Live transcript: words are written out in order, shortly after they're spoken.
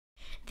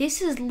This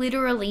is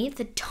literally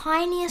the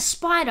tiniest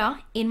spider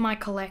in my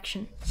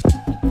collection.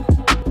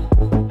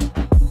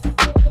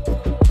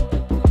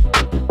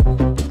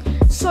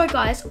 So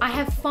guys, I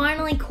have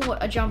finally caught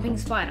a jumping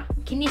spider.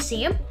 Can you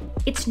see him?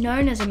 It's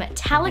known as a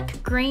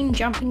metallic green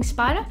jumping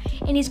spider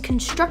and he's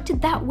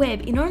constructed that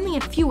web in only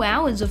a few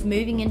hours of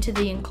moving into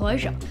the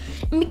enclosure.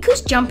 And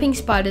because jumping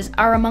spiders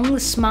are among the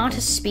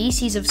smartest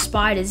species of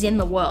spiders in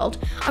the world,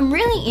 I'm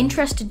really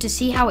interested to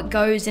see how it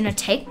goes in a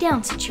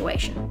takedown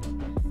situation.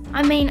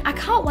 I mean, I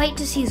can't wait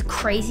to see his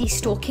crazy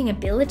stalking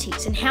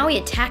abilities and how he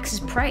attacks his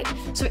prey.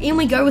 So in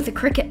we go with the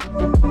cricket.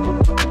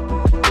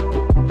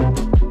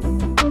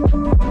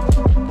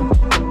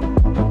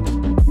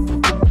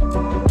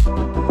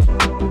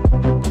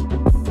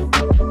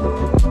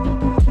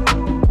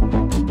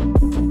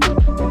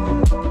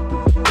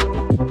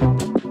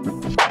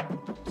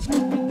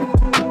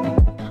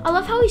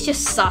 He's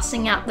just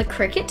sussing out the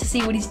cricket to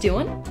see what he's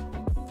doing.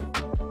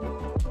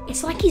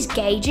 It's like he's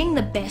gauging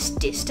the best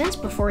distance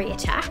before he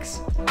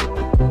attacks.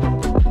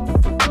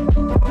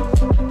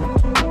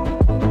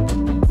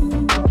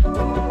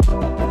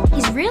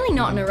 He's really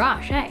not in a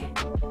rush, eh?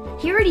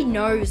 He already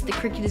knows the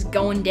cricket is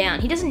going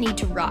down. He doesn't need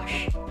to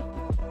rush.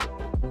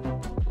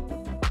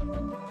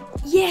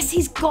 Yes,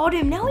 he's got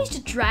him. Now he's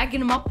just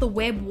dragging him up the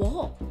web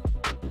wall.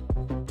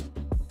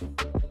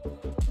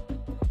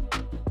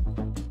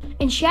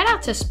 And shout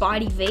out to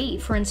Spidey Vee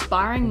for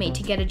inspiring me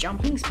to get a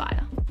jumping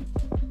spider.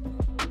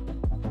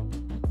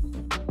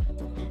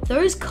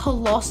 Those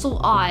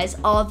colossal eyes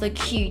are the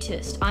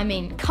cutest. I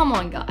mean, come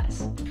on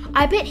guys.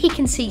 I bet he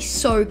can see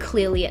so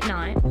clearly at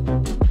night.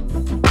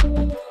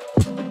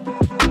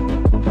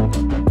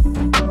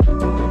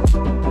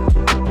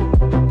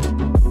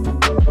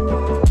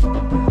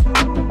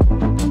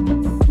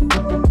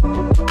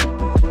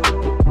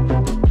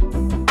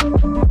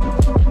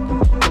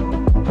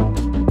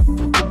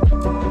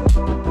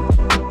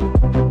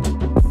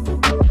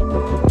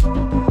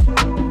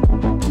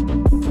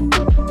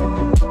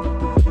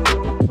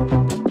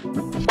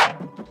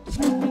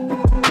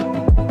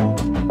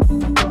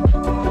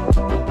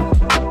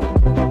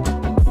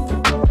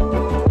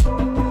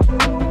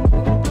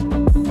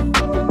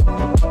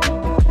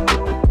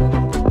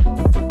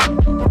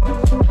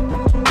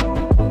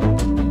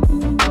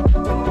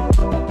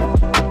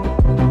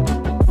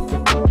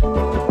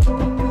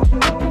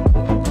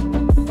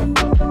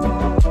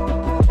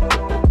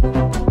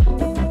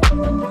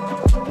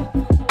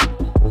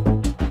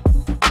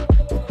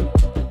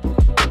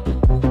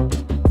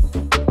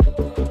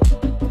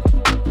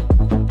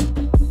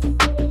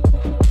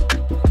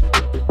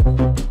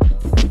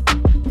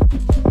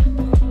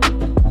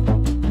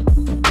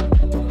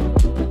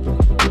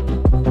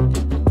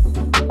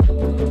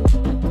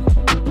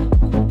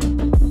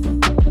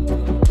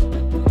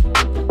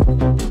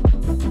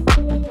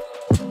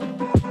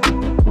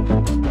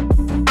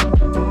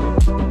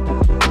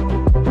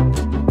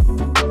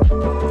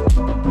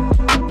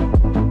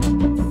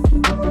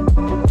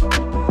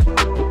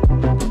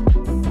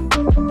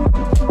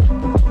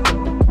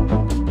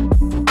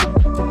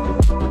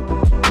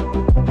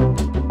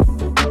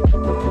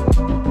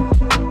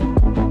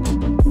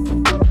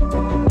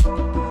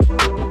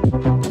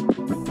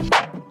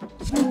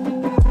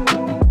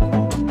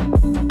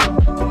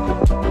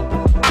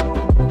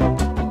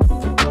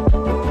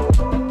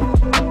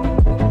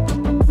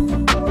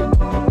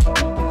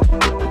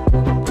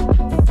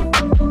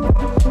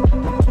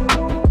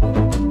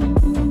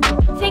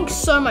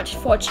 So much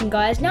for watching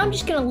guys. Now I'm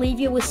just going to leave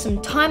you with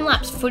some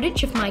time-lapse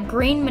footage of my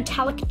green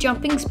metallic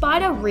jumping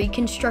spider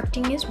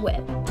reconstructing his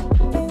web.